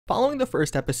Following the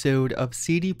first episode of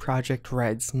CD Projekt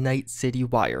Red's Night City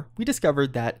Wire, we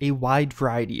discovered that a wide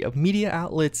variety of media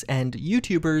outlets and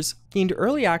YouTubers gained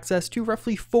early access to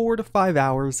roughly 4 to 5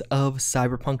 hours of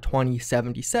Cyberpunk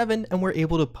 2077 and were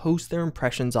able to post their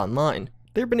impressions online.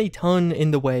 There have been a ton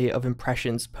in the way of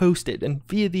impressions posted, and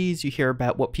via these you hear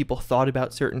about what people thought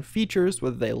about certain features,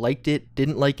 whether they liked it,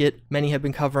 didn't like it. Many have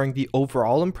been covering the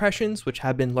overall impressions, which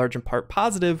have been large in part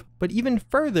positive, but even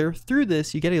further, through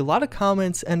this you get a lot of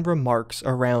comments and remarks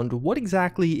around what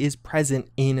exactly is present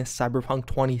in Cyberpunk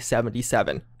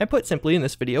 2077. And put simply, in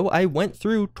this video, I went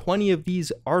through 20 of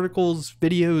these articles,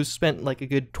 videos, spent like a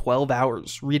good 12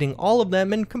 hours reading all of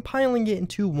them and compiling it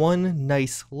into one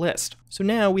nice list. So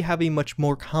now we have a much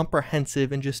more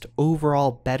comprehensive and just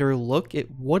overall better look at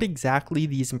what exactly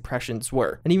these impressions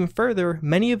were. And even further,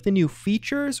 many of the new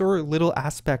features or little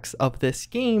aspects of this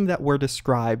game that were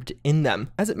described in them.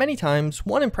 As at many times,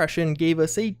 one impression gave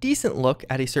us a decent look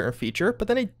at a certain feature, but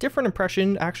then a different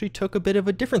impression actually took a bit of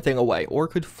a different thing away or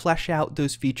could flesh out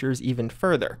those features even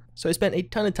further. So I spent a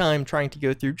ton of time trying to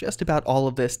go through just about all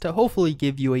of this to hopefully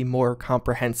give you a more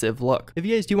comprehensive look. If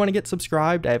you guys do want to get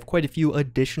subscribed, I have quite a few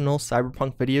additional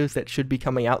Cyberpunk videos that should be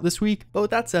coming out this week. But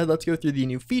with that said, let's go through the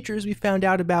new features we found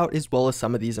out about as well as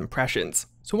some of these impressions.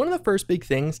 So one of the first big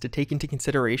things to take into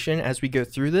consideration as we go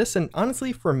through this, and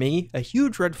honestly for me, a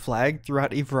huge red flag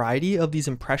throughout a variety of these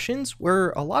impressions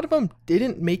where a lot of them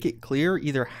didn't make it clear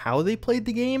either how they played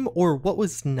the game or what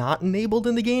was not enabled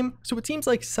in the game. So it seems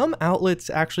like some outlets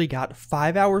actually got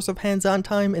 5 hours of hands-on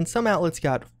time and some outlets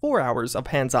got 4 hours of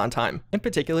hands-on time. In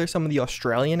particular, some of the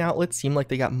Australian outlets seem like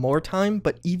they got more time,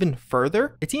 but even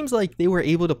further, it seems like they were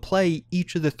able to play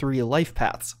each of the 3 life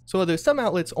paths. So although some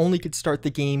outlets only could start the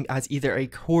game as either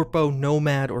a corpo,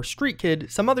 nomad, or street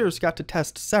kid, some others got to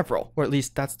test several, or at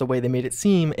least that's the way they made it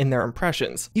seem in their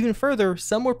impressions. Even further,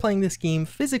 some were playing this game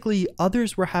physically,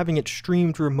 others were having it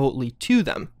streamed remotely to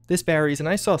them. This varies, and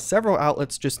I saw several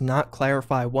outlets just not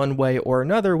clarify one way or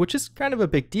another, which is kind of a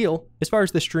big deal. As far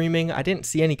as the streaming, I didn't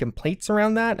see any complaints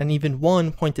around that, and even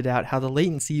one pointed out how the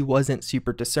latency wasn't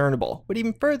super discernible. But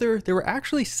even further, there were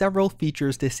actually several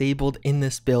features disabled in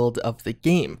this build of the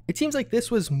game. It seems like this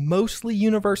was mostly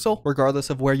universal, regardless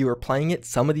of where you were playing it.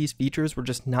 Some of these features were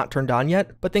just not turned on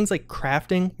yet, but things like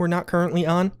crafting were not currently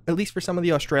on. At least for some of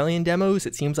the Australian demos,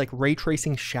 it seems like ray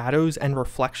tracing shadows and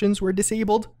reflections were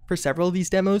disabled. For several of these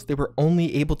demos, they were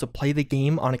only able to play the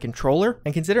game on a controller,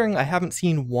 and considering I haven't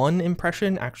seen one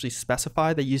impression actually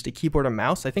specify they used a keyboard and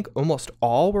mouse, I think almost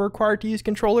all were required to use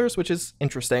controllers, which is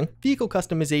interesting. Vehicle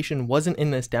customization wasn't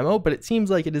in this demo, but it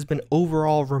seems like it has been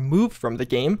overall removed from the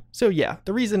game. So yeah,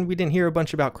 the reason we didn't hear a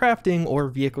bunch about crafting or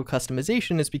vehicle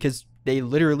customization is because they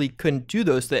literally couldn't do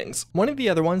those things. One of the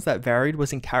other ones that varied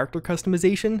was in character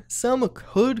customization. Some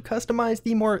could customize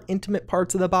the more intimate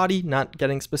parts of the body, not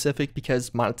getting specific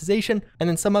because monetization, and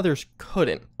then some others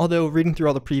couldn't. Although reading through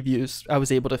all the previews, I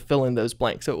was able to fill in those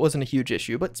blanks, so it wasn't a huge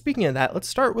issue. But speaking of that, let's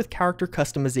start with character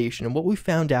customization and what we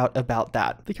found out about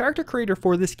that. The character creator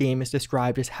for this game is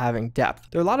described as having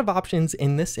depth. There are a lot of options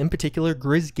in this. In particular,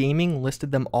 Grizz Gaming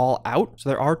listed them all out, so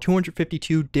there are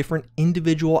 252 different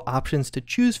individual options to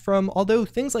choose from, although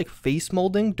things like face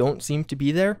molding don't seem to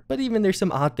be there. But even there's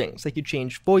some odd things, like you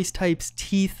change voice types,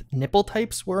 teeth, nipple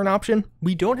types were an option.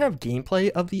 We don't have gameplay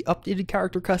of the updated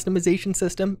character customization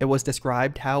system. It was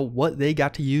described how what they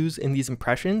got to use in these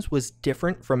impressions was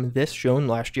different from this shown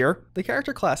last year. The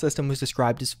character class system was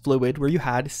described as fluid, where you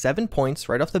had 7 points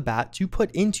right off the bat to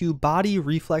put into body,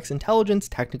 reflex, intelligence,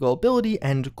 technical ability,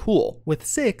 and cool, with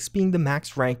 6 being the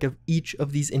max rank of each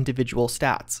of these individual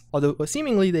stats. Although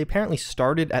seemingly they apparently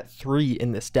started at 3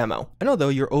 in this demo. And although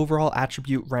your overall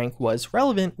attribute rank was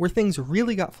relevant, where things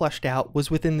really got fleshed out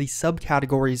was within the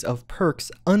subcategories of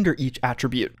perks under each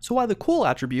attribute. So while the cool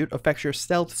attribute affects your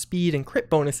stealth, speed, and crit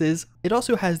bonuses, it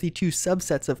also has the 2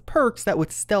 subsets of perks that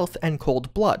with stealth and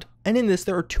cold blood. And in this,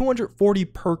 there are 240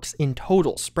 perks in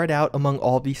total, spread out among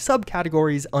all the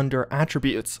subcategories under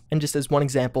attributes. And just as one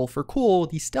example, for cool,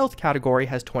 the stealth category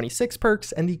has 26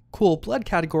 perks and the cool blood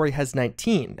category has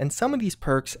 19, and some of these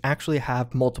perks actually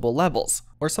have multiple levels.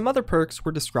 Or some other perks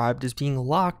were described as being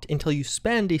locked until you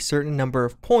spend a certain number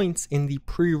of points in the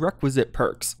prerequisite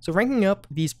perks. So ranking up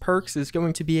these perks is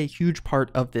going to be a huge part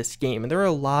of this game, and there are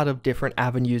a lot of different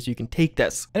avenues you can take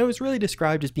this. And it was really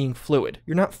described as being fluid.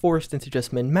 You're not forced into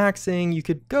just min-maxing, you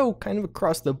could go kind of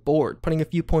across the board, putting a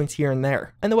few points here and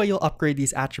there. And the way you'll upgrade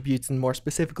these attributes, and more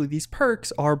specifically these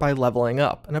perks, are by leveling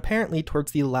up. And apparently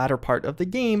towards the latter part of the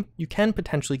game, you can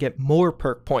potentially get more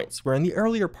perk points, where in the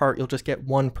earlier part you'll just get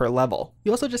 1 per level.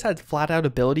 You also just had flat out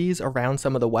abilities around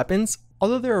some of the weapons.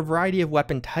 Although there are a variety of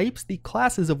weapon types, the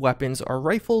classes of weapons are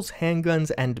rifles,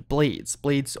 handguns, and blades.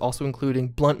 Blades also including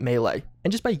blunt melee.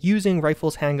 And just by using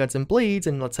rifles, handguns, and blades,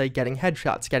 and let's say getting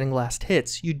headshots, getting last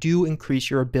hits, you do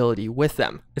increase your ability with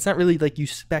them. It's not really like you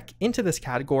spec into this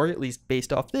category, at least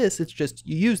based off this, it's just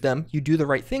you use them, you do the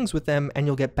right things with them, and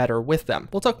you'll get better with them.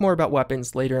 We'll talk more about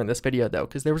weapons later in this video though,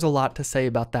 because there was a lot to say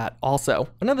about that also.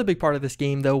 Another big part of this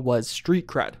game though was street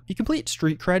cred. You complete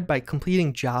street cred by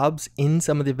completing jobs in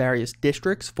some of the various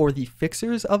districts for the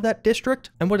fixers of that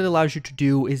district, and what it allows you to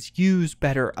do is use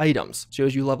better items. So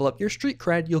as you level up your street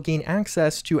cred, you'll gain access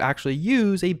to actually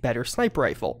use a better sniper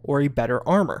rifle or a better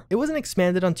armor. It wasn't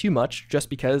expanded on too much just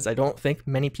because I don't think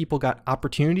many people got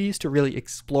opportunities to really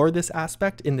explore this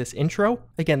aspect in this intro.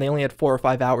 Again, they only had 4 or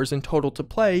 5 hours in total to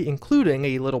play, including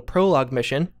a little prologue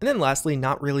mission. And then lastly,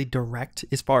 not really direct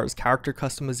as far as character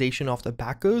customization off the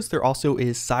bat goes, there also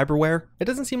is cyberware. It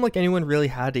doesn't seem like anyone really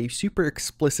had a super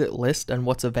explicit list on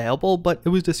what's available, but it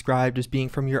was described as being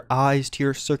from your eyes to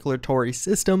your circulatory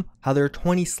system, how there are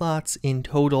 20 slots in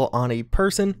total on a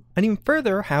person, and even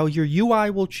further how your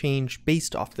UI will change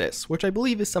based off this, which I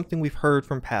believe is something we've heard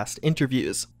from past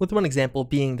interviews, with one example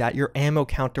being that your ammo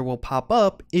counter will pop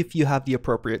up if you have the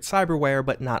appropriate cyberware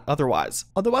but not otherwise.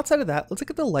 Although outside of that, let's look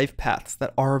at the life paths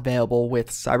that are available with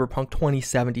Cyberpunk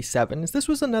 2077, as this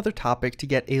was another topic to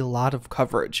get a lot of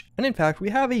coverage. And in fact,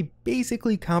 we have a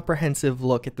basically comprehensive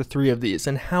look at the 3 of these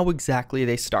and how exactly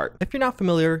they start. If you're not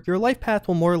familiar, your life path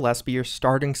will more or less be your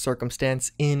starting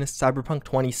circumstance in Cyberpunk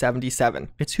 2077.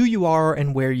 It's who you are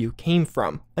and where you came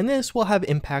from, and this will have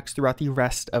impacts throughout the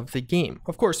rest of the game.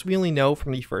 Of course, we only know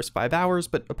from the first 5 hours,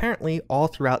 but apparently all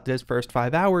throughout those first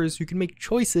 5 hours, you can make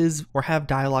choices or have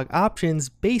dialogue options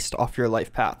based off your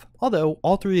life path. Although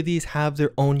all 3 of these have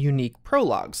their own unique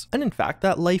prologues. And in fact,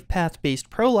 that life path based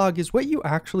prologue is what you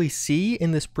actually see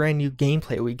in this brand new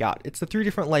gameplay we got. It's the 3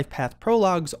 different life path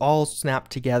prologues all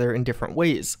snapped together in different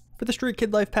ways. For the Street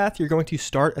Kid life path, you're going to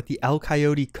start at the El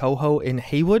Coyote Coho in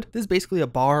Haywood. This is basically a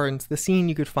bar, and it's the scene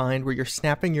you could find where you're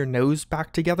snapping your nose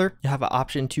back together. You have an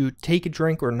option to take a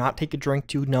drink or not take a drink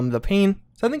to numb the pain.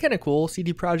 Something kind of cool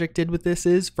CD Projekt did with this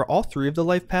is, for all 3 of the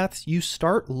life paths, you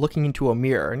start looking into a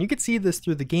mirror, and you can see this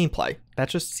through the gameplay.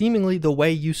 That's just seemingly the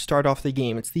way you start off the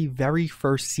game. It's the very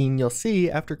first scene you'll see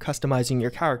after customizing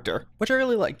your character, which I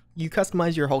really like. You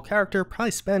customize your whole character,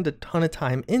 probably spend a ton of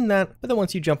time in that, but then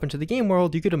once you jump into the game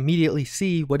world, you could immediately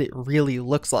see what it really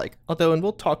looks like. Although, and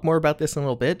we'll talk more about this in a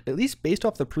little bit, at least based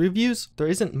off the previews, there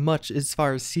isn't much as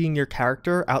far as seeing your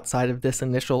character outside of this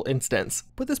initial instance.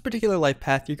 With this particular life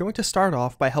path, you're going to start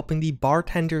off by helping the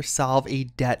bartender solve a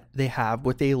debt they have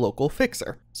with a local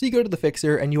fixer. So you go to the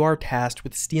fixer and you are tasked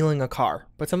with stealing a car.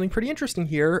 But something pretty interesting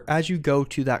here, as you go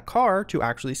to that car to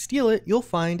actually steal it, you'll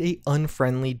find a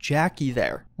unfriendly Jackie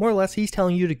there. More or less, he's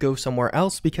telling you to go somewhere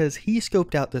else because he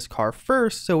scoped out this car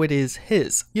first, so it is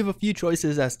his. You have a few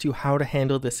choices as to how to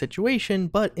handle this situation,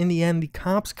 but in the end, the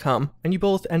cops come and you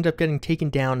both end up getting taken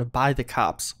down by the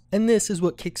cops. And this is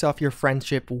what kicks off your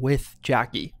friendship with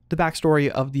Jackie. The backstory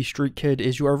of the Street Kid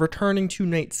is you are returning to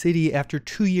Night City after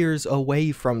 2 years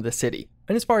away from the city.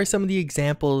 And as far as some of the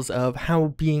examples of how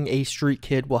being a street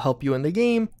kid will help you in the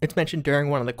game, it's mentioned during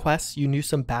one of the quests you knew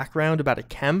some background about a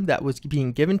chem that was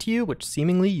being given to you, which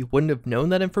seemingly you wouldn't have known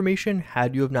that information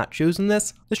had you have not chosen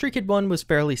this. The street kid one was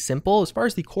fairly simple. As far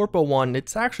as the corpo one,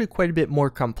 it's actually quite a bit more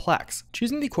complex.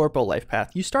 Choosing the corpo life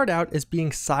path, you start out as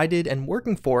being sided and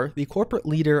working for the corporate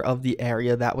leader of the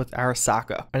area, that with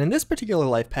Arasaka. And in this particular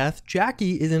life path,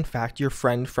 Jackie is in fact your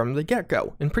friend from the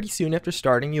get-go, and pretty soon after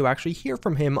starting, you actually hear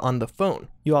from him on the phone.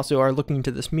 You also are looking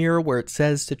into this mirror where it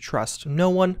says to trust no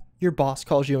one. Your boss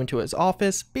calls you into his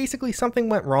office. Basically, something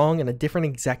went wrong and a different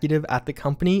executive at the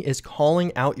company is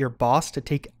calling out your boss to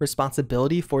take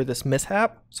responsibility for this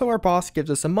mishap. So our boss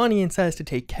gives us some money and says to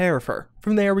take care of her.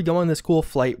 From there, we go on this cool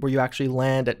flight where you actually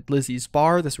land at Lizzie's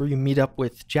bar. This is where you meet up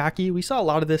with Jackie. We saw a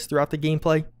lot of this throughout the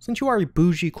gameplay. Since you are a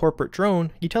bougie corporate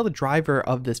drone, you tell the driver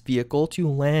of this vehicle to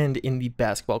land in the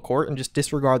basketball court and just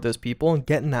disregard those people and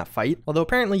get in that fight. Although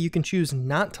apparently you can choose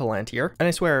not to land here. And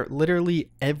I swear, literally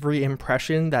every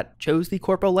impression that chose the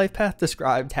corpo life path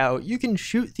described how you can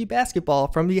shoot the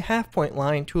basketball from the half-point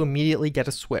line to immediately get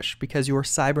a swish because you are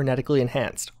cybernetically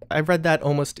enhanced. I've read that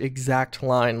almost exact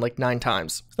line like 9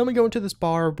 times. So then we go into this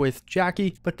bar with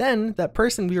Jackie, but then that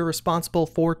person we were responsible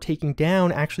for taking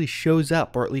down actually shows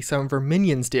up, or at least some of her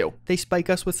minions do. They spike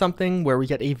us with something where we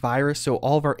get a virus, so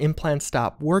all of our implants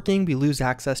stop working, we lose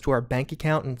access to our bank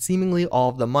account and seemingly all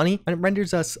of the money, and it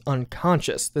renders us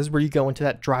unconscious. This is where you go into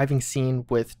that driving scene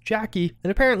with Jackie,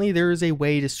 and apparently there is a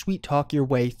way to sweet talk your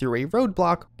way through a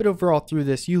roadblock, but overall through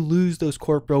this you lose those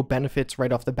corpo benefits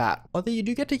right off the bat. Although you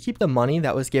do get to keep the money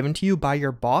that was given given to you by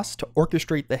your boss to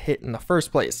orchestrate the hit in the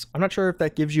first place. I'm not sure if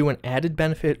that gives you an added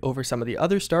benefit over some of the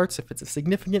other starts, if it's a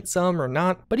significant sum or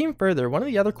not, but even further, one of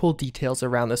the other cool details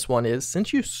around this one is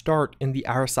since you start in the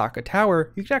Arasaka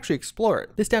Tower, you can actually explore it.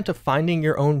 This down to finding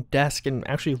your own desk and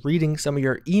actually reading some of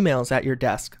your emails at your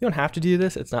desk. You don't have to do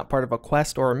this, it's not part of a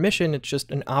quest or a mission, it's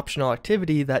just an optional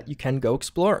activity that you can go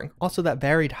exploring. Also, that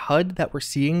varied HUD that we're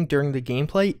seeing during the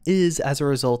gameplay is as a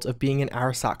result of being an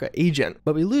Arasaka agent,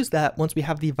 but we lose that once we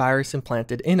have the virus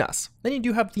implanted in us. Then you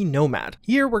do have the Nomad.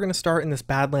 Here we're going to start in this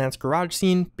Badlands garage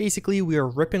scene. Basically, we are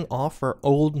ripping off our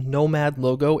old Nomad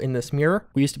logo in this mirror.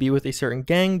 We used to be with a certain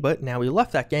gang, but now we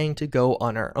left that gang to go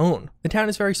on our own. The town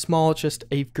is very small, it's just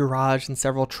a garage and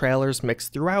several trailers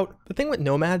mixed throughout. The thing with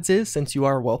nomads is, since you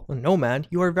are, well, a nomad,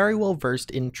 you are very well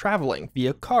versed in traveling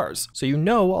via cars. So you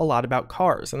know a lot about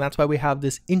cars, and that's why we have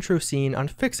this intro scene on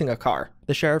fixing a car.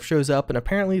 The sheriff shows up, and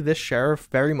apparently this sheriff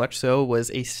very much so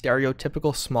was a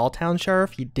stereotypical small town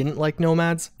sheriff. He didn't like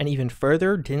nomads, and even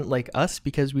further didn't like us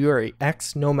because we were a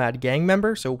ex-nomad gang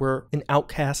member, so we're an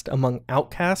outcast among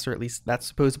outcasts, or at least that's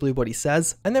supposedly what he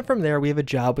says. And then from there we have a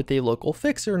job with a local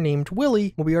fixer named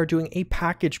Willie, where we are doing a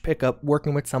package pickup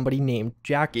working with somebody named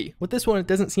Jackie. With this one, it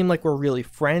doesn't seem like we're really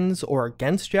friends or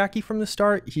against Jackie from the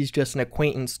start. He's just an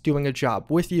acquaintance doing a job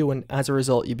with you, and as a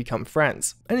result you become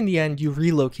friends. And in the end you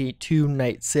relocate to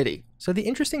Night City. So the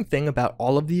interesting thing about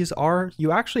all of these are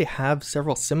you actually have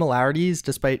several similarities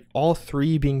despite all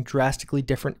three being drastically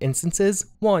different instances.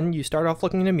 One, you start off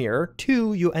looking in a mirror.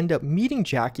 Two, you end up meeting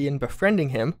Jackie and befriending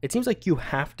him. It seems like you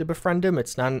have to befriend him.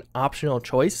 It's not an optional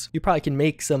choice. You probably can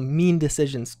make some mean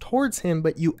decisions towards him,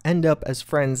 but you end up as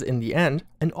friends in the end.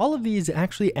 And all of these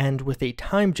actually end with a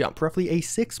time jump, roughly a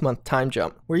 6-month time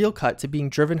jump, where you'll cut to being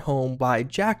driven home by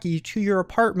Jackie to your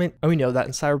apartment. And we know that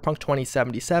in Cyberpunk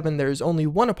 2077, there's only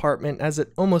one apartment, as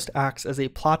it almost acts as a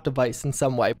plot device in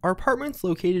some way. Our apartment's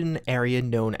located in an area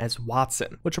known as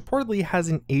Watson, which reportedly has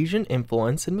an Asian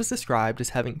influence and was described as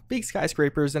having big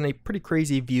skyscrapers and a pretty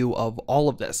crazy view of all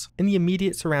of this. In the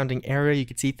immediate surrounding area, you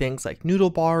could see things like noodle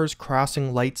bars,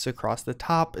 crossing lights across the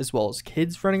top, as well as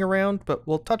kids running around, but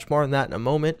we'll touch more on that in a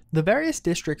moment. The various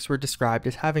districts were described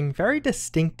as having very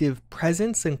distinctive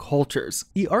presence and cultures.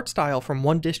 The art style from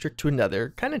one district to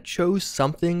another kind of chose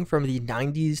something from the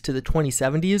 90s to the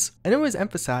 2070s, and it was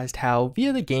emphasized how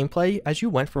via the gameplay, as you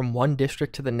went from one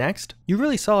district to the next, you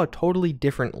really saw totally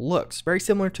different looks, very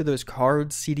similar to those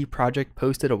cards CD Projekt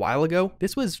posted a while ago.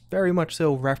 This was very much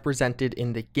so represented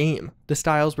in the game. The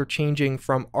styles were changing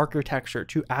from architecture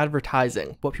to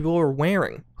advertising, what people were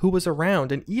wearing, who was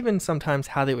around, and even sometimes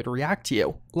how they would react to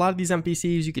you. A lot of these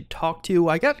NPCs you could talk to.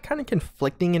 I got kind of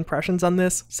conflicting impressions on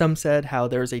this. Some said how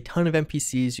there's a ton of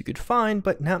NPCs you could find,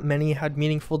 but not many had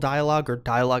meaningful dialogue or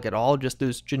dialogue at all, just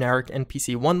those generic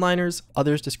NPC one-liners.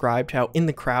 Others described how in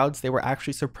the crowds they were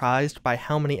actually surprised by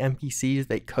how many NPCs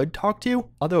they could talk to.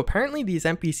 Although apparently these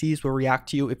NPCs will react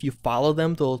to you if you follow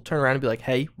them. They'll turn around and be like,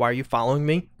 hey, why are you following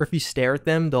me? Or if you stare at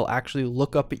them, they'll actually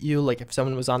look up at you. Like if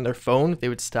someone was on their phone, they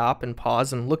would stop and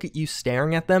pause and look at you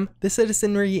staring at them. The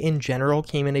citizenry in general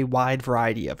came in a wide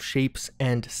variety of shapes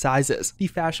and sizes. The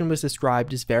fashion was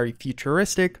described as very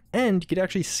futuristic, and you could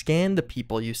actually scan the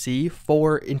people you see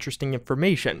for interesting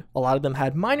information. A lot of them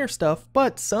had minor stuff,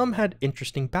 but some had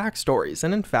interesting backstories,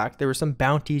 and in fact there were some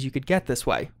bounties you could get this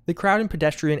way. The crowd and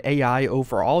pedestrian AI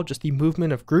overall, just the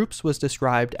movement of groups, was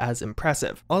described as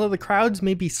impressive. Although the crowds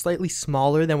may be slightly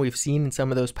smaller than we've seen in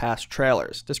some of those past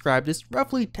trailers, described as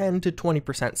roughly 10 to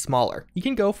 20% smaller. You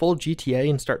can go full GTA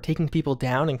and start taking people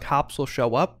down and cops will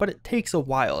show up, but it takes a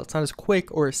while. It's not as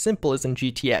quick or as simple as in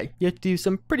GTA. You have to do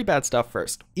some pretty bad stuff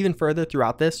first. Even further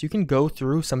throughout this, you can go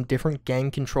through some different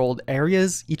gang-controlled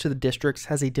areas. Each of the districts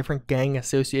has a different gang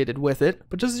associated with it,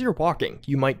 but just as you're walking,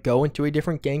 you might go into a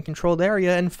different gang-controlled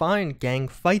area and find gang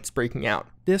fights breaking out.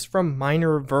 This from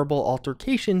minor verbal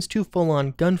altercations to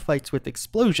full-on gunfights with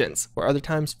explosions, or other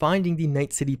times finding the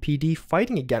Night City PD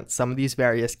fighting against some of these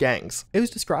various gangs. It was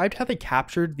described how they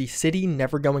captured the city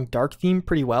never going dark theme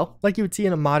pretty well. Like you would see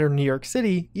in a modern New York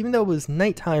City, even though it was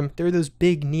nighttime, there were those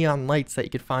big neon lights that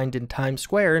you could find in Times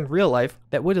Square in real life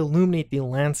that would illuminate the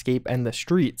landscape and the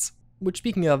streets. Which,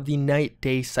 speaking of, the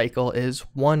night-day cycle is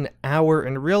 1 hour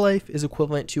in real life is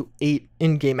equivalent to 8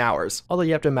 in-game hours. Although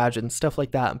you have to imagine stuff like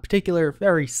that in particular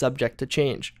very subject to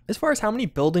change. As far as how many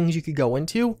buildings you could go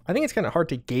into, I think it's kind of hard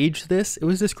to gauge this. It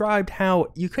was described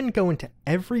how you couldn't go into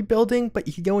every building, but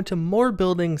you could go into more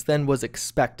buildings than was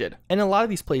expected. And in a lot of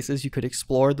these places you could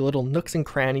explore the little nooks and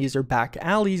crannies or back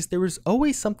alleys. There was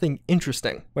always something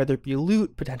interesting, whether it be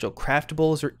loot, potential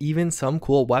craftables, or even some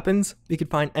cool weapons. You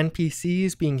could find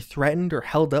NPCs being threatened or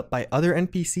held up by other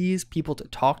NPCs, people to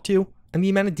talk to. and the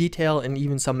amount of detail in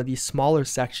even some of these smaller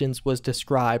sections was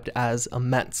described as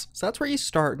immense. So that's where you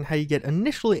start and how you get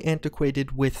initially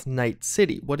antiquated with Night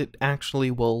City, what it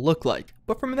actually will look like.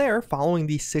 But from there, following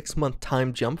the 6-month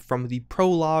time jump from the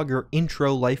prologue or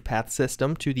intro life path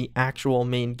system to the actual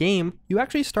main game, you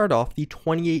actually start off the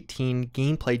 2018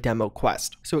 gameplay demo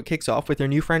quest. So it kicks off with your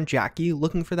new friend Jackie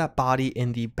looking for that body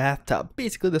in the bathtub.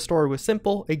 Basically, the story was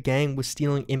simple. A gang was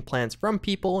stealing implants from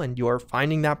people and you're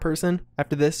finding that person.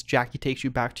 After this, Jackie takes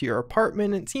you back to your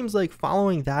apartment, and it seems like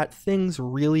following that, things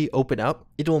really open up.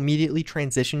 It'll immediately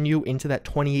transition you into that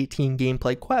 2018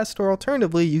 gameplay quest, or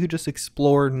alternatively, you could just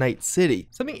explore Night City.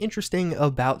 Something interesting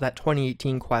about that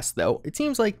 2018 quest though, it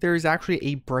seems like there's actually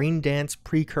a Braindance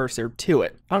precursor to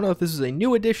it. I don't know if this is a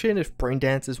new addition, if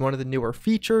Braindance is one of the newer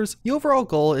features. The overall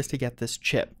goal is to get this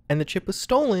chip, and the chip was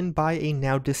stolen by a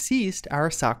now deceased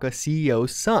Arasaka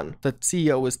CEO's son. The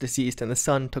CEO was deceased and the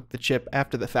son took the chip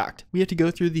after the fact. We have to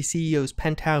go through the CEO's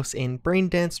penthouse in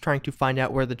Braindance trying to find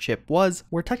out where the chip was.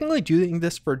 We're technically doing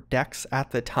this for Dex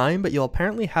at the time, but you'll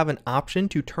apparently have an option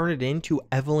to turn it in to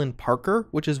Evelyn Parker,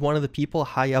 which is one of the people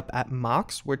high up at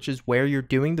Mox, which is where you're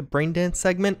doing the Braindance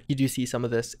segment. You do see some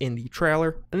of this in the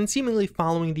trailer. And then seemingly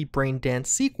following the Braindance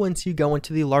sequence, you go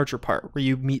into the larger part where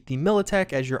you meet the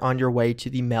Militech as you're on your way to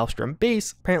the Maelstrom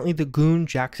base. Apparently the goon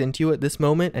jacks into you at this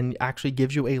moment and actually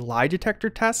gives you a lie detector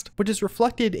test, which is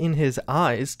reflected in his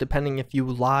eyes. Depending if you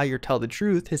lie or tell the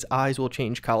truth, his eyes will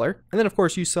change color. And then of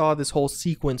course you saw this whole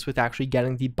sequence with actually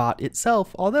getting the bot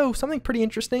itself, although something pretty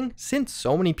interesting, since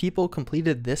so many people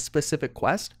completed this specific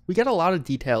quest, we get a lot of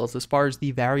details as far as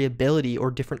the variability or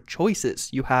different choices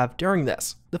you have during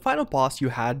this. The final boss you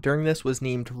had during this was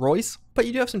named Royce, but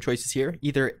you do have some choices here.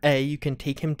 Either A, you can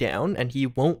take him down and he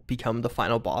won't become the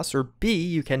final boss, or B,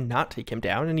 you can not take him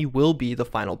down and he will be the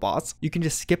final boss. You can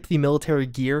just skip the military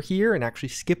gear here and actually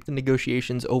skip the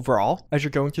negotiations overall. As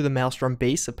you're going through the Maelstrom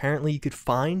base, apparently you could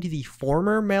find the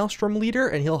former Maelstrom leader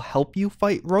and he'll help you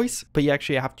fight Royce, but you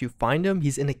actually have to find him.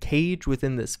 He's in a cage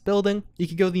within this building. You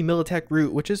could go the Militech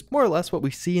route, which is more or less what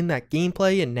we see in that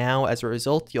gameplay, and now as a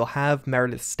result, you'll have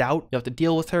Meredith Stout. You'll have to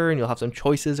deal with her and you'll have some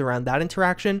choices around that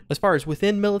interaction. As far as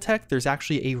within Militech, there's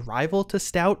actually a rival to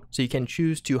Stout, so you can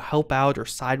choose to help out or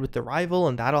side with the rival,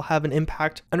 and that'll have an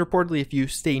impact. And reportedly, if you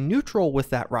stay neutral with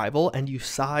that rival and you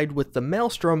side with the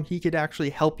Maelstrom, he could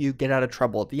actually help you get out of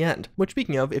trouble at the end. Which,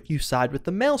 speaking of, if you side with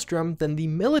the Maelstrom, then the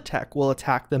Militech will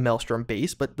attack the Maelstrom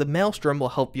base, but the Maelstrom will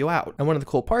help you out. And one of the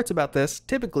cool parts about this,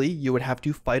 typically you would have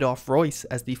to fight off Royce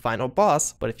as the final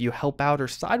boss, but if you help out or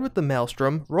side with the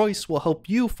Maelstrom, Royce will help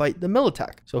you fight the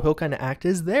Militech, so he'll kind of act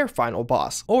as their final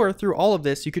boss. Or through all of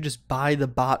this, you could just buy the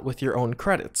bot with your own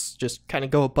credits, just kind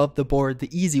of go above the board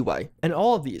the easy way. And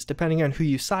all of these, depending on who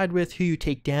you side with, who you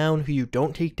take down, who you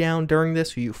don't take down during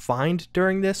this, who you find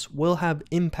during this, will have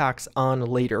impacts on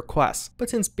later quests. But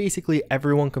since basically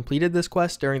everyone completed this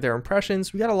quest during their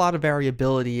impressions, we got a lot of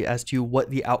variability as to what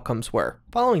the outcomes were.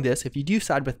 Following this, if you do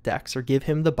side with Dex or give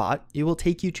him the bot, it will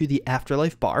take you to the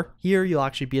Afterlife bar. Here, you'll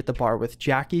actually be at the bar with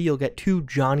Jackie. You'll get 2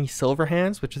 Johnny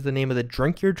Silverhands, which is the name of the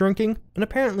drink you're drinking. And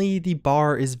apparently the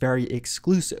bar is very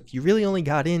exclusive. You really only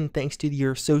got in thanks to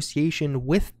your association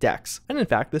with Dex. And in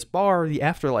fact, this bar, the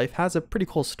Afterlife, has a pretty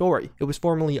cool story. It was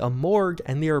formerly a morgue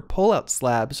and there are pull-out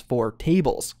slabs for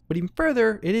tables. But even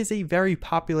further, it is a very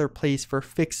popular place for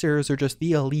fixers or just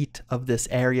the elite of this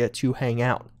area to hang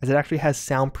out, as it actually has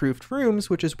soundproofed rooms,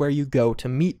 which is where you go to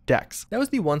meet Dex. That was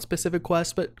the one specific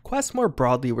quest, but quests more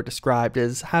broadly were described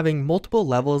as having multiple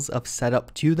levels of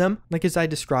setup to them, like as I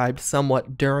described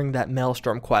somewhat during that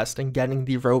Maelstrom quest and getting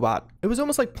the robot. It was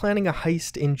almost like planning a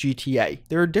heist in GTA.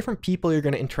 There are different people you're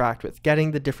going to interact with,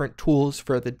 getting the different tools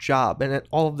for the job, and at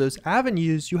all of those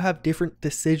avenues, you have different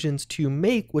decisions to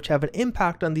make which have an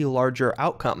impact on the larger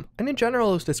outcome. And in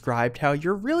general, it was described how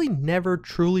you're really never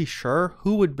truly sure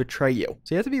who would betray you,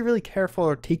 so you have to be really careful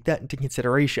or take that into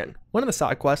consideration. One of the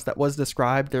side quests that was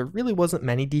described, there really wasn't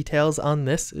many details on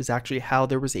this, is actually how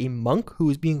there was a monk who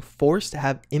was being forced to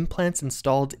have implants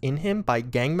installed in him by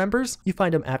gang members. You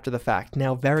find him after the fact,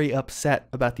 now very upset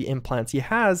about the implants he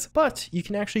has, but you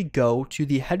can actually go to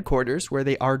the headquarters where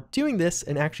they are doing this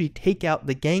and actually take out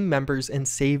the gang members and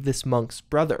save this monk's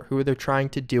brother, who they're trying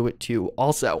to do it to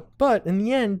also. But in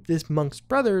the end, this monk's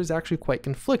brother is actually quite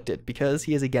conflicted because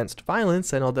he is against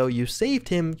violence, and although you saved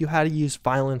him, you had to use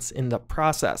violence in the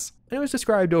process. And it was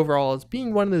described overall as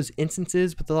being one of those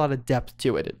instances with a lot of depth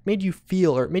to it. It made you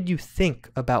feel, or it made you think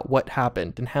about what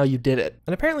happened and how you did it.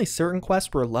 And apparently certain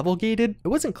quests were level gated. It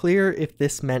wasn't clear if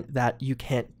this meant that you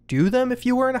can't do them if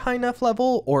you were in a high enough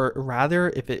level, or rather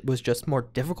if it was just more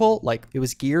difficult, like it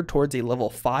was geared towards a level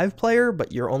 5 player,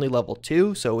 but you're only level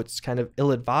 2, so it's kind of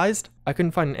ill-advised. I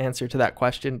couldn't find an answer to that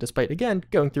question despite, again,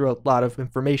 going through a lot of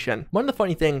information. One of the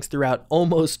funny things throughout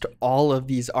almost all of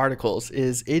these articles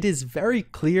is it is very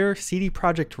clear CD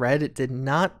Projekt Red did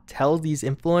not tell these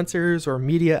influencers or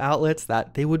media outlets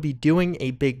that they would be doing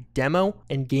a big demo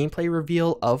and gameplay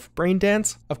reveal of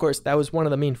Braindance. Of course, that was one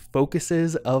of the main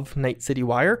focuses of Night City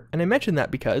Wire, and I mention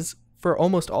that because for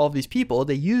almost all of these people,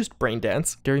 they used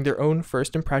Braindance during their own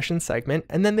first impression segment,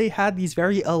 and then they had these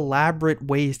very elaborate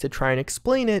ways to try and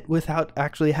explain it without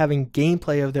actually having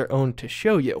gameplay of their own to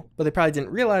show you. But they probably didn't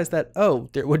realize that, oh,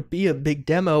 there would be a big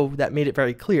demo that made it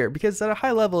very clear, because at a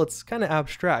high level, it's kind of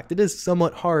abstract. It is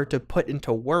somewhat hard to put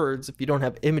into words if you don't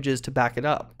have images to back it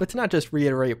up. But to not just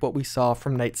reiterate what we saw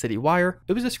from Night City Wire,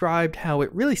 it was described how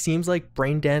it really seems like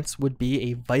Braindance would be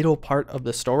a vital part of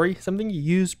the story, something you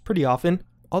use pretty often.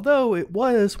 Although it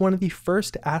was one of the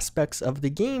first aspects of the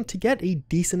game to get a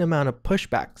decent amount of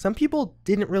pushback. Some people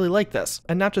didn't really like this,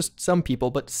 and not just some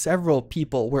people, but several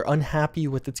people were unhappy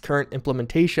with its current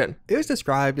implementation. It was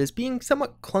described as being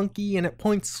somewhat clunky and at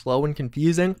points slow and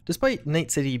confusing. Despite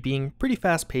Night City being pretty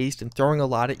fast-paced and throwing a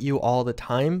lot at you all the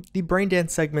time, the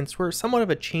Braindance segments were somewhat of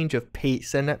a change of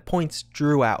pace and at points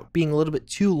drew out, being a little bit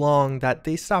too long that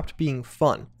they stopped being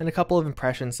fun. And a couple of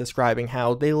impressions describing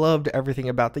how they loved everything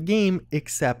about the game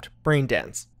except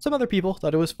Braindance. Some other people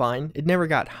thought it was fine. It never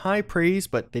got high praise,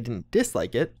 but they didn't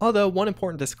dislike it. Although one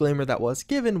important disclaimer that was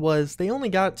given was they only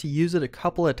got to use it a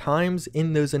couple of times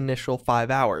in those initial 5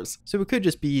 hours. So it could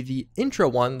just be the intro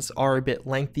ones are a bit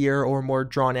lengthier or more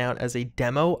drawn out as a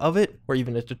demo of it, or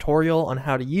even a tutorial on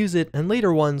how to use it, and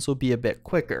later ones will be a bit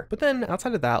quicker. But then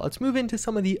outside of that, let's move into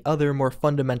some of the other more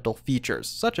fundamental features,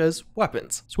 such as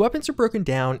weapons. So weapons are broken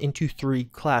down into 3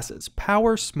 classes: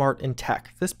 power, smart, and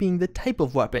tech. This being the type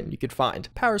of weapon you could find.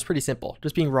 Power is pretty simple,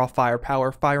 just being raw firepower,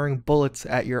 firing bullets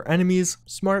at your enemies.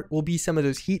 Smart will be some of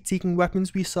those heat-seeking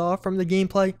weapons we saw from the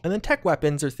gameplay, and then tech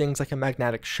weapons are things like a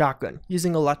magnetic shotgun,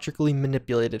 using electrically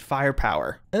manipulated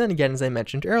firepower. And then again, as I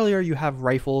mentioned earlier, you have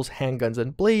rifles, handguns,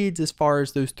 and blades as far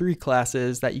as those 3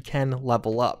 classes that you can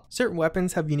level up. Certain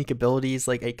weapons have unique abilities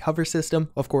like a cover system.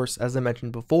 Of course, as I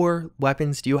mentioned before,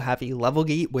 weapons do have a level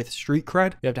gate with street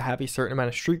cred. You have to have a certain amount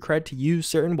of street cred to use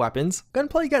certain weapons.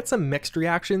 Gunplay got some mixed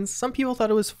reactions. Some people thought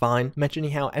it was fine, mentioning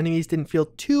how enemies didn't feel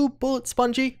too bullet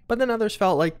spongy, but then others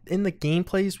felt like in the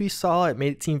gameplays we saw, it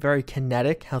made it seem very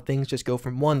kinetic, how things just go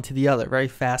from one to the other, very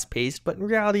fast paced, but in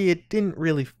reality it didn't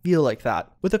really feel like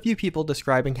that. With a few people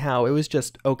describing how it was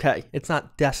just okay. It's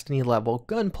not Destiny level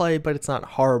gunplay, but it's not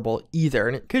horrible either,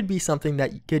 and it could be something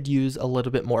that you could use a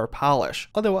little bit more polish.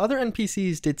 Although other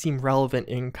NPCs did seem relevant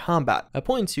in combat. At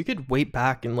points, you could wait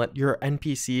back and let your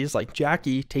NPCs like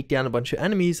Jackie take down a bunch of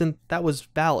enemies, and that was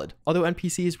valid. Although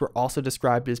NPCs were also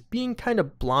described as being kind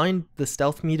of blind, the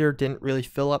stealth meter didn't really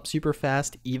fill up super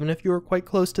fast even if you were quite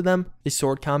close to them. The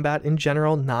sword combat in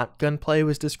general, not gunplay,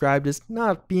 was described as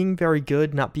not being very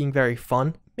good, not being very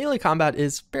fun. Melee combat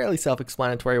is fairly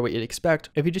self-explanatory what you'd expect.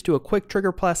 If you just do a quick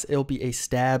trigger press, it'll be a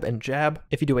stab and jab.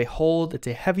 If you do a hold, it's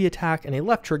a heavy attack, and a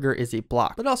left trigger is a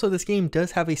block. But also this game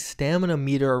does have a stamina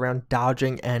meter around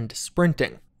dodging and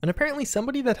sprinting. And apparently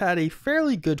somebody that had a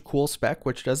fairly good cool spec,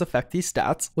 which does affect these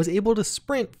stats, was able to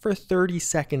sprint for 30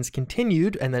 seconds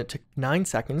continued, and then it took 9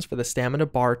 seconds for the stamina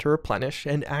bar to replenish,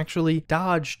 and actually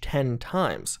dodge 10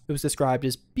 times. It was described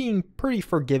as being pretty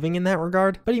forgiving in that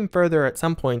regard, but even further at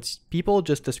some points, people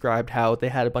just described how they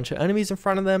had a bunch of enemies in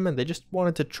front of them and they just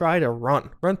wanted to try to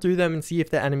run through them and see if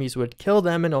the enemies would kill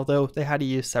them, and although they had to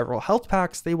use several health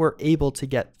packs, they were able to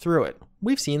get through it.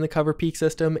 We've seen the cover peak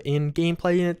system in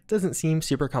gameplay and it doesn't seem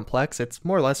super complex. It's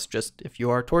more or less just if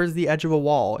you are towards the edge of a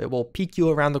wall, it will peek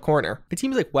you around the corner. It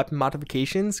seems like weapon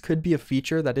modifications could be a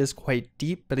feature that is quite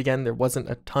deep, but again, there wasn't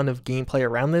a ton of gameplay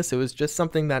around this. It was just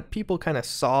something that people kind of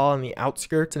saw on the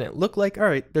outskirts and it looked like, all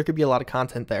right, there could be a lot of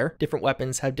content there. Different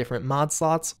weapons have different mod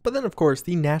slots, but then of course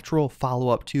the natural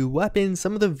follow-up to weapons,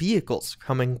 some of the vehicles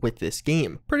coming with this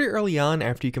game. Pretty early on,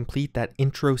 after you complete that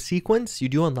intro sequence, you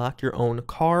do unlock your own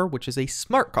car, which is a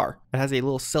smart car. It has a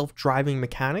little self-driving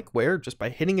mechanic where just by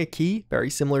hitting a key, very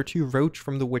similar to Roach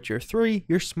from The Witcher 3,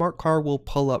 your smart car will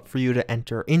pull up for you to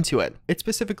enter into it. It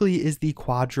specifically is the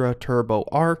Quadra Turbo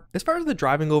R. As far as the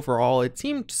driving overall, it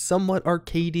seemed somewhat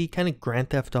arcadey, kind of Grand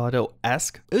Theft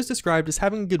Auto-esque. It was described as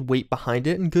having good weight behind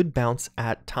it and good bounce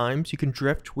at times. You can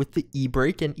drift with the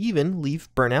e-brake and even leave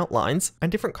burnout lines,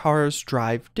 and different cars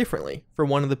drive differently. For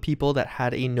one of the people that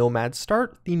had a Nomad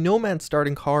start, the Nomad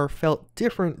starting car felt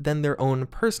different than their their own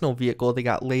personal vehicle they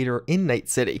got later in Night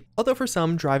City. Although for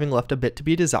some, driving left a bit to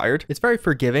be desired. It's very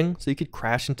forgiving, so you could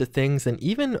crash into things and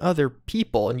even other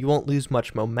people and you won't lose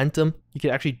much momentum. You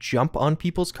could actually jump on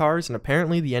people's cars, and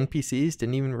apparently the NPCs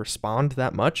didn't even respond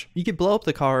that much. You could blow up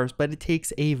the cars, but it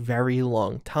takes a very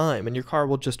long time, and your car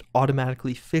will just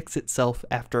automatically fix itself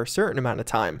after a certain amount of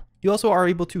time. You also are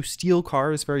able to steal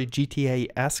cars, very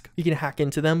GTA-esque. You can hack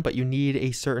into them, but you need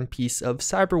a certain piece of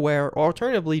cyberware, or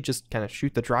alternatively just kind of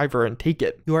shoot the driver and take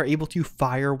it. You are able to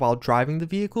fire while driving the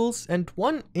vehicles, and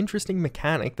one interesting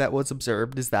mechanic that was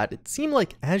observed is that it seemed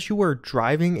like as you were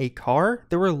driving a car,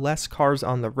 there were less cars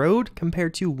on the road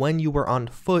compared to when you were on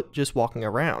foot just walking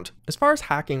around. As far as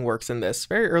hacking works in this,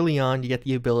 very early on you get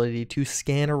the ability to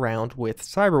scan around with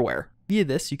cyberware. Via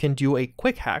this, you can do a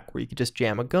quick hack where you could just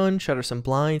jam a gun, shutter some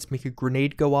blinds, make a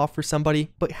grenade go off for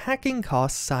somebody, but hacking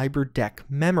costs cyberdeck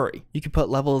memory. You can put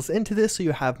levels into this so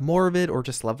you have more of it or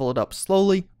just level it up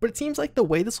slowly, but it seems like the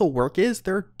way this will work is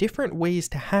there are different ways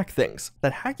to hack things.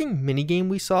 That hacking minigame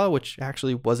we saw, which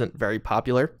actually wasn't very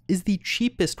popular, is the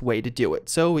cheapest way to do it,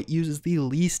 so it uses the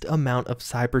least amount of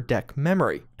cyberdeck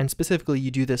memory. And specifically,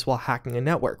 you do this while hacking a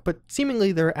network, but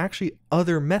seemingly there are actually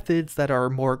other methods that are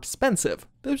more expensive.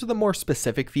 Those are the more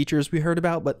specific features we heard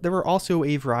about, but there were also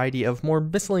a variety of more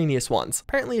miscellaneous ones.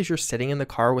 Apparently, as you're sitting in the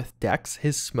car with Dex,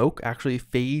 his smoke actually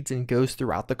fades and goes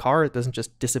throughout the car. It doesn't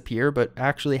just disappear, but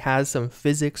actually has some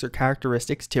physics or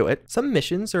characteristics to it. Some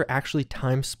missions are actually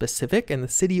time specific, and the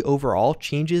city overall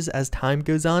changes as time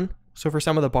goes on. So for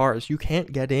some of the bars, you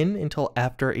can't get in until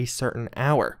after a certain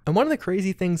hour. And one of the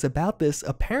crazy things about this,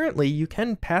 apparently you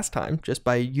can pass time just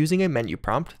by using a menu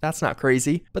prompt. That's not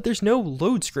crazy, but there's no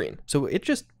load screen. So it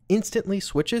just instantly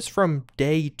switches from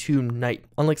day to night.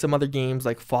 Unlike some other games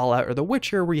like Fallout or The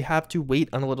Witcher where you have to wait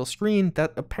on a little screen,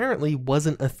 that apparently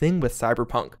wasn't a thing with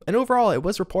Cyberpunk. And overall, it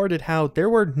was reported how there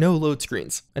were no load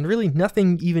screens, and really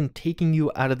nothing even taking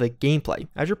you out of the gameplay.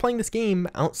 As you're playing this game,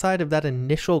 outside of that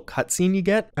initial cutscene you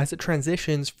get, as it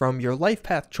transitions from your life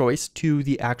path choice to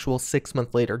the actual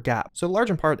 6-month later gap. So large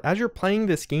in part, as you're playing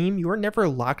this game, you are never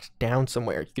locked down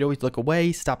somewhere. You could always look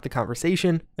away, stop the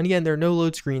conversation, and again, there are no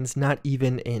load screens, not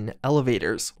even in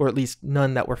elevators, or at least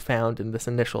none that were found in this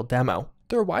initial demo.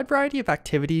 There are a wide variety of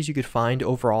activities you could find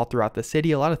overall throughout the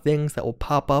city, a lot of things that will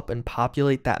pop up and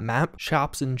populate that map,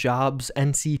 shops and jobs,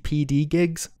 NCPD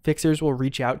gigs. Fixers will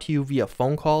reach out to you via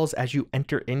phone calls as you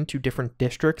enter into different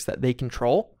districts that they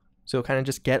control. So kind of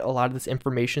just get a lot of this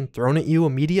information thrown at you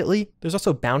immediately. There's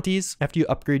also bounties. After you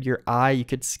upgrade your eye, you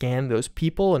could scan those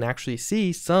people and actually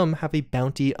see some have a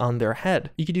bounty on their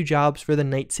head. You could do jobs for the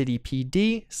Night City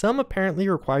PD. Some apparently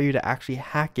require you to actually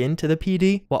hack into the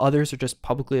PD, while others are just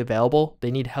publicly available.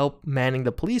 They need help manning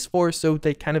the police force, so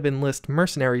they kind of enlist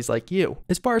mercenaries like you.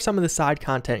 As far as some of the side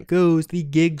content goes, the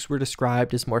gigs were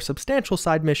described as more substantial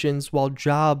side missions, while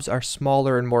jobs are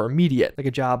smaller and more immediate. Like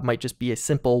a job might just be a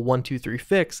simple 1, 2, 3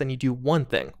 fix, and you do one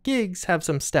thing. Gigs have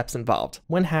some steps involved.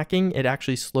 When hacking, it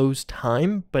actually slows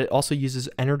time, but it also uses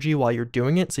energy while you're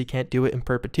doing it, so you can't do it in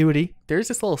perpetuity. There's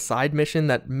this little side mission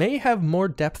that may have more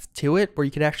depth to it, where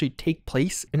you could actually take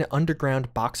place in an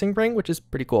underground boxing ring, which is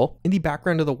pretty cool. In the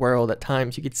background of the world, at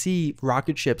times, you could see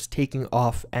rocket ships taking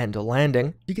off and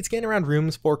landing. You could scan around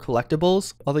rooms for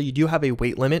collectibles, although you do have a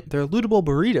weight limit. There are lootable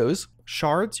burritos,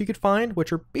 shards you could find,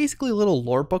 which are basically little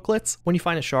lore booklets. When you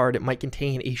find a shard, it might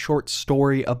contain a short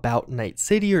story about Night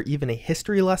City or even a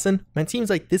history lesson. And it seems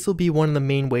like this will be one of the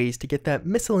main ways to get that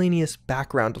miscellaneous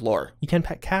background lore. You can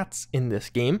pet cats in this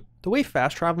game. The way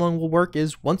fast traveling will work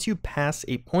is once you pass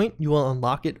a point, you will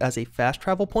unlock it as a fast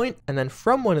travel point, and then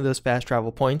from one of those fast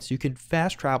travel points, you can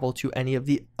fast travel to any of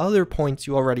the other points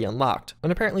you already unlocked.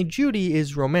 And apparently Judy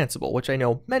is romanceable, which I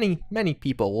know many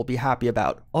people will be happy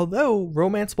about. Although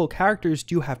romanceable characters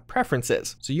do have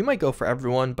preferences, so you might go for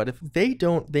everyone, but if they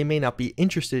don't, they may not be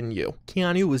interested in you.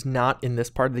 Keanu was not in this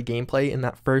part of the gameplay in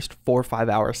that first 4 or 5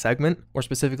 hour segment, or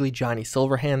specifically Johnny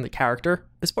Silverhand, the character.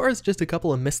 As far as just a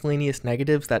couple of miscellaneous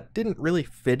negatives that didn't really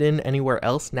fit in anywhere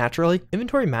else naturally,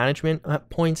 inventory management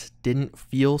at points didn't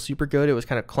feel super good. It was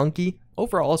kind of clunky.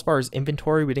 Overall, as far as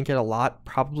inventory, we didn't get a lot,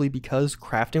 probably because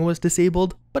crafting was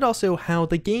disabled, but also how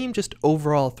the game just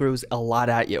overall throws a lot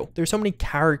at you. There's so many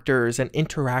characters and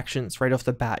interactions right off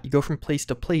the bat. You go from place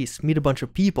to place, meet a bunch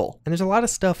of people, and there's a lot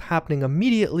of stuff happening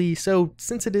immediately, so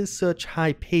since it is such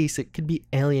high pace, it could be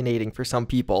alienating for some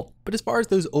people. But as far as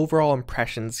those overall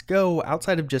impressions go,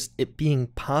 outside of just it being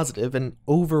positive and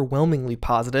overwhelmingly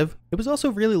positive, it was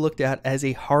also really looked at as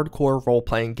a hardcore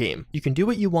role-playing game. You can do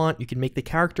what you want, you can make the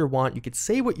character want, you you could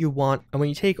say what you want, and when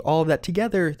you take all of that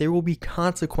together, there will be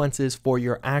consequences for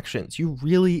your actions. You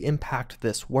really impact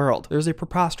this world. There's a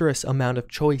preposterous amount of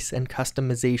choice and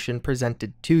customization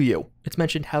presented to you. It's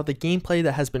mentioned how the gameplay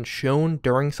that has been shown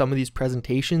during some of these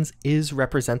presentations is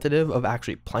representative of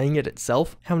actually playing it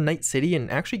itself, how Night City and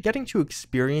actually getting to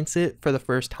experience it for the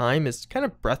first time is kind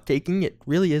of breathtaking. It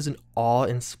really is an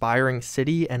awe-inspiring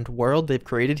city and world they've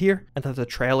created here, and that the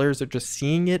trailers are just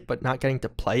seeing it but not getting to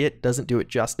play it doesn't do it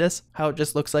justice. How it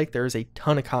just looks like there's a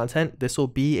ton of content. This will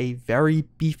be a very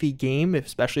beefy game,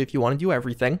 especially if you want to do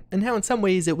everything, and how in some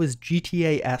ways it was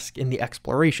GTA-esque in the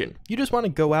exploration. You just want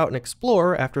to go out and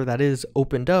explore after that is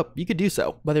opened up, you could do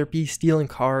so, whether it be stealing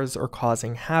cars or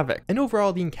causing havoc. And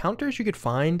overall, the encounters you could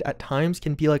find at times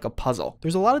can be like a puzzle.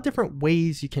 There's a lot of different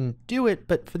ways you can do it,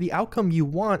 but for the outcome you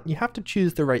want, you have to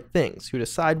choose the right things, who to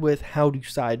side with, how to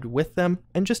side with them,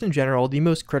 and just in general, the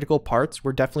most critical parts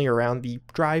were definitely around the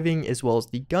driving as well as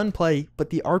the gunplay, but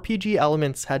the RPG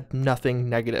elements had nothing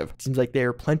negative. It seems like they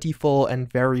are plentiful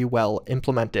and very well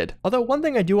implemented. Although one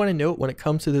thing I do want to note when it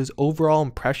comes to those overall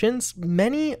impressions,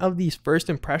 many of these first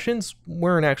impressions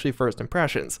weren't actually first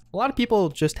impressions. A lot of people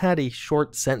just had a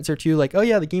short sentence or two like, oh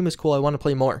yeah, the game is cool, I want to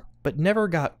play more, but never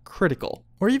got critical,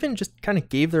 or even just kind of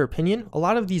gave their opinion. A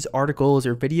lot of these articles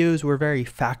or videos were very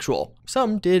factual.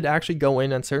 Some did actually go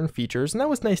in on certain features, and that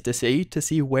was nice to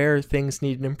see where things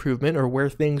needed improvement or where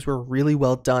things were really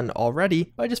well done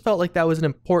already. But I just felt like that was an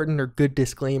important or good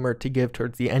disclaimer to give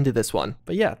towards the end of this one.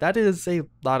 But yeah, that is a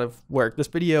lot of work. This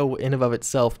video in and of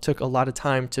itself took a lot of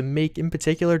time to make, in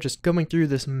particular just going through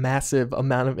this massive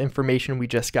amount of information we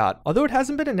just got. Although it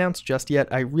hasn't been announced just yet,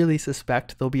 I really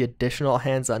suspect there'll be additional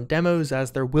hands-on demos,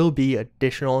 as there will be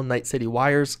additional Night City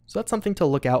wires, so that's something to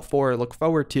look out for or look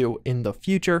forward to in the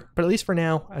future. But at least for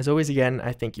now, as always, again,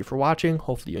 I thank you for watching.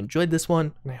 Hopefully you enjoyed this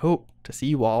one, and I hope to see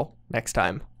you all next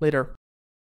time. Later.